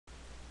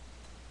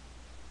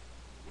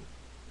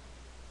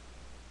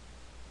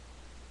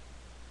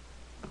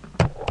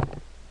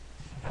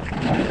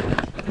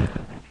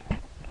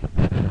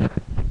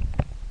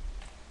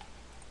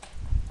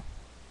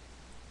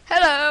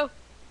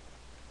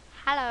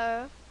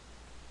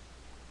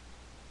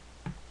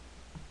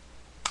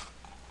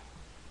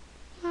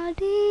My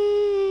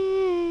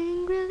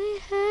ding really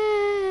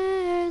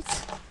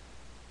hurts.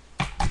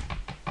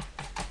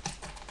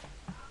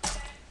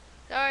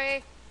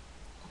 Sorry.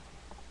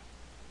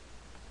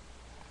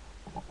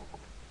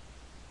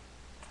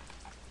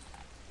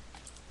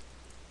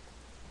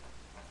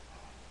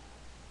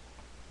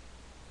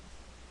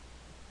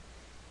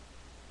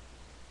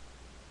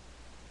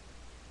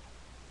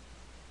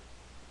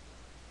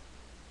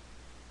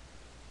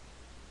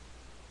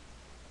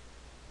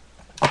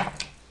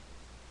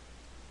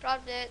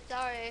 Dropped it,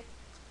 sorry.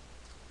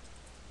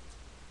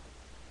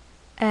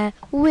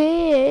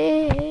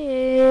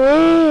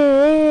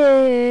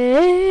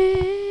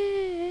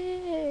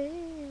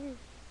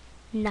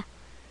 Nah.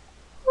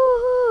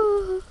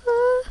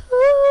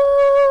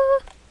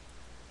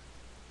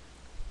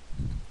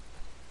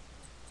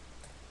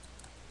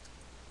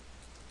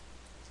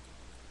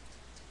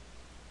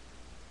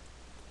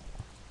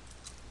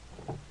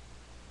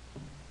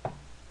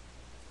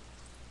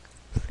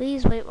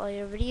 Please wait while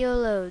your video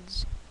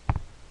loads.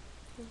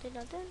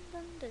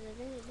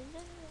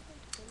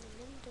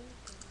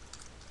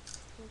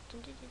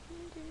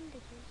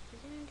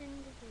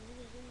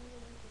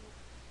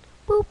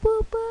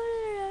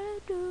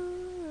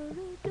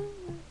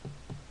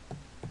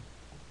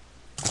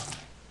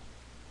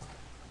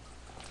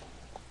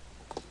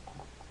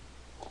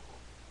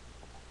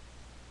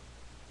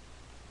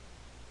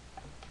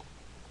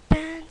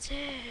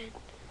 Dancing.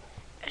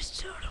 It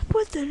started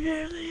with an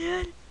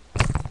alien.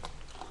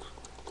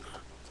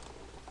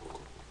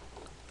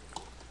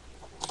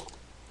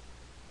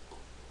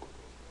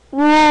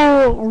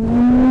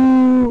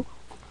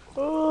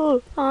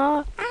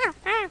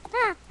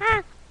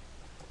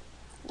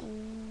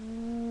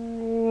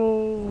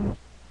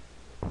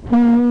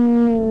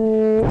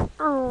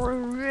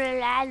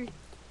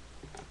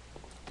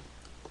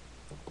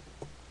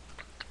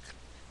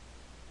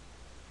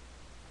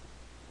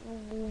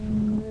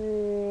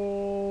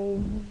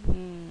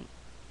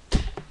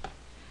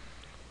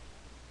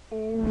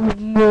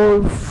 My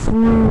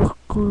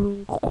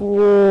freaking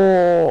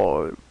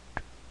god.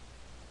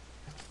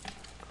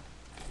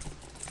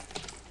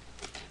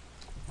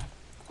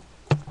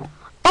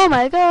 Oh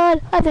my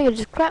god, I think I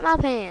just crapped my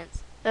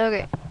pants.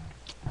 Okay.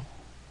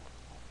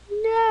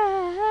 No.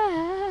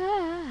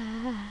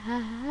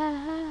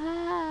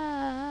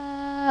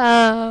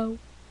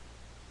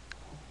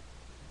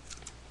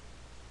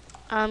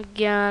 I'm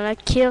gonna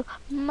kill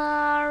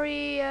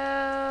Mario.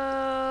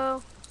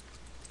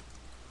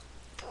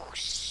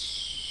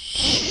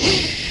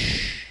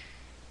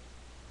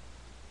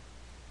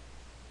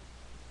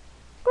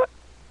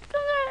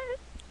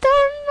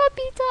 Turn the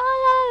pizza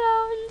all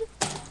around.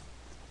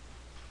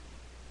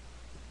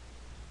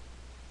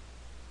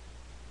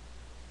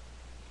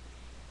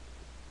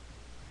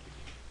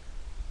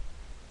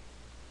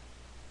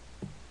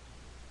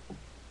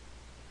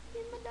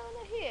 Get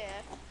Madonna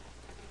here.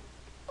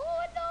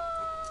 Oh no!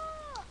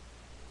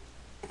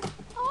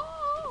 Oh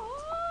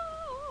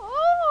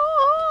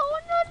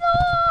no no!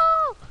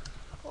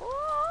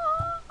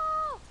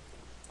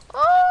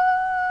 Oh!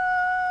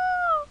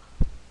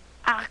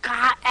 I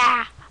got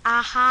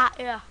aha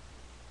yeah.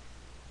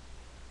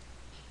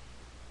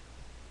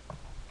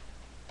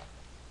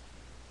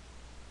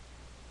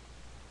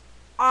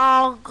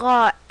 I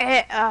got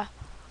it.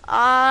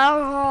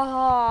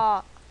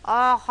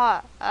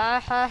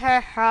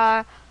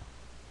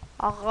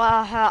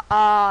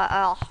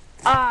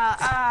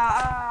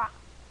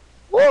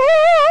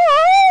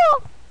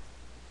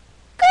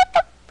 Get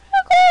the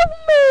frick off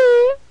me!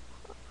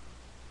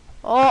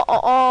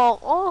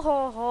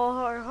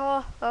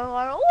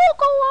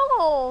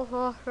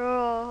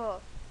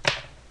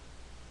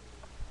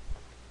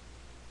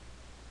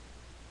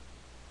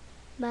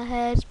 My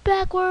head's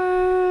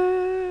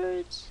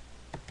backwards.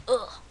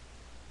 Ugh.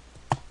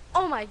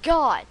 Oh my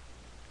god.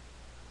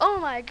 Oh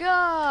my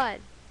god.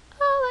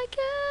 Oh my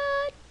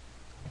god.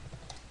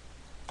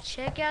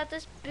 Check out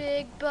this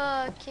big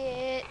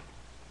bucket.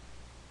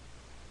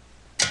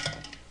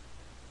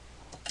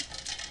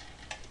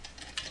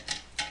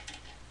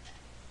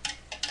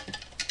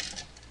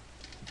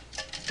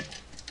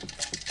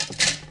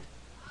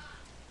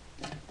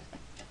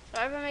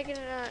 Sorry for making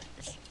a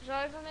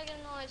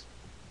noise.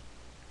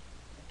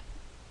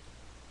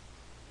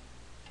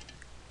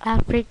 I'll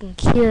freaking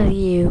kill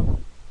you.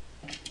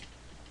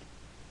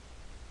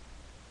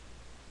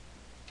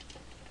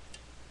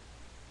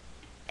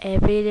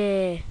 Every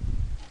day.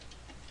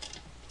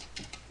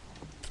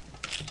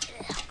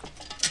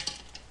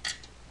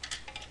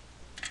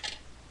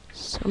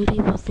 Some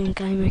people think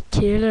I'm a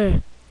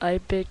killer. I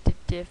beg to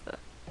differ.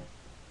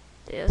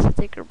 They also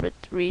think I'm a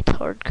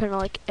retard, kinda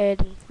like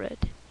Ed and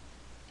Fred.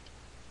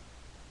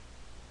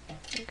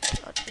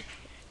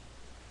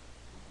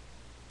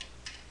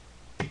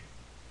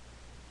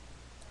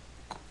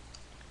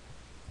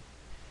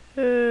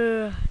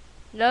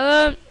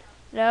 No,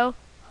 no.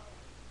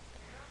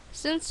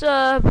 Since,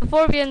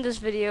 before we end this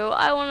video,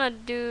 I wanna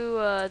do,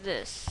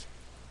 this.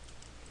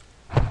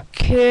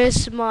 Okay.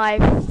 kiss my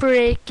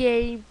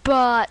freaking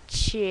butt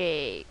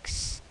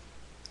cheeks.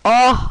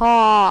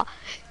 Aha!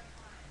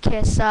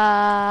 Kiss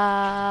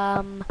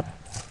 'em.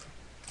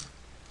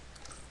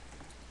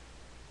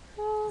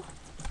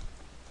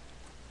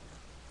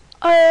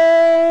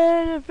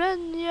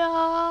 Arvenya.